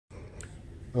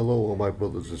Hello, all my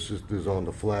brothers and sisters on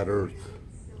the flat earth.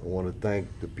 I want to thank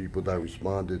the people that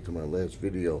responded to my last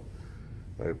video.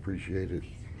 I appreciate it.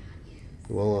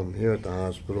 Well, I'm here at the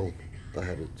hospital. I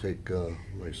had to take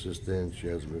my sister in. She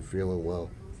hasn't been feeling well.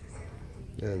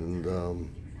 And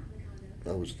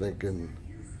I was thinking,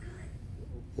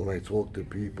 when I talk to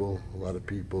people, a lot of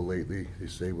people lately, they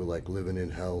say we're like living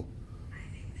in hell.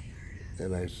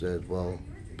 And I said, well,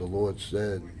 the Lord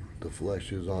said the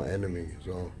flesh is our enemy.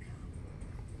 So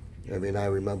I mean, I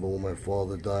remember when my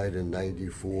father died in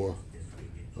 '94,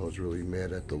 I was really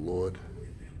mad at the Lord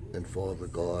and Father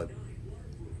God,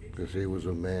 because he was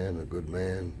a man, a good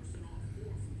man,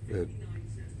 that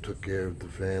took care of the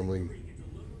family.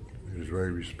 He was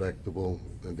very respectable,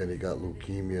 and then he got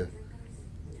leukemia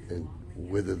and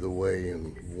withered away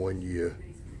in 1 year,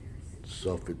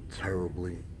 suffered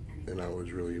terribly, and I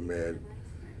was really mad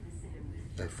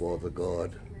at Father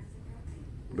God.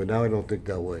 But now I don't think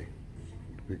that way,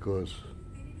 because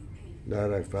now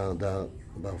that I found out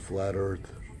about flat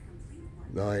earth,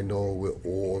 now I know we're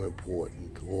all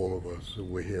important, all of us, and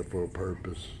we're here for a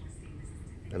purpose.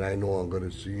 And I know I'm going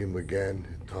to see him again.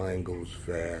 Time goes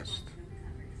fast.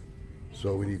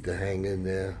 So we need to hang in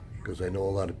there, because I know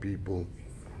a lot of people,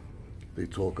 they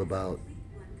talk about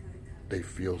they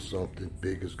feel something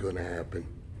big is going to happen.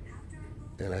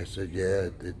 And I said, yeah,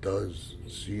 it does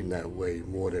seem that way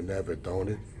more than ever, don't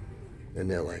it? And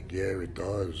they're like, yeah, it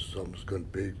does. Something's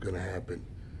big going to happen.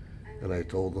 And I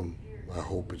told them, I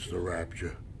hope it's the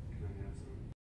rapture.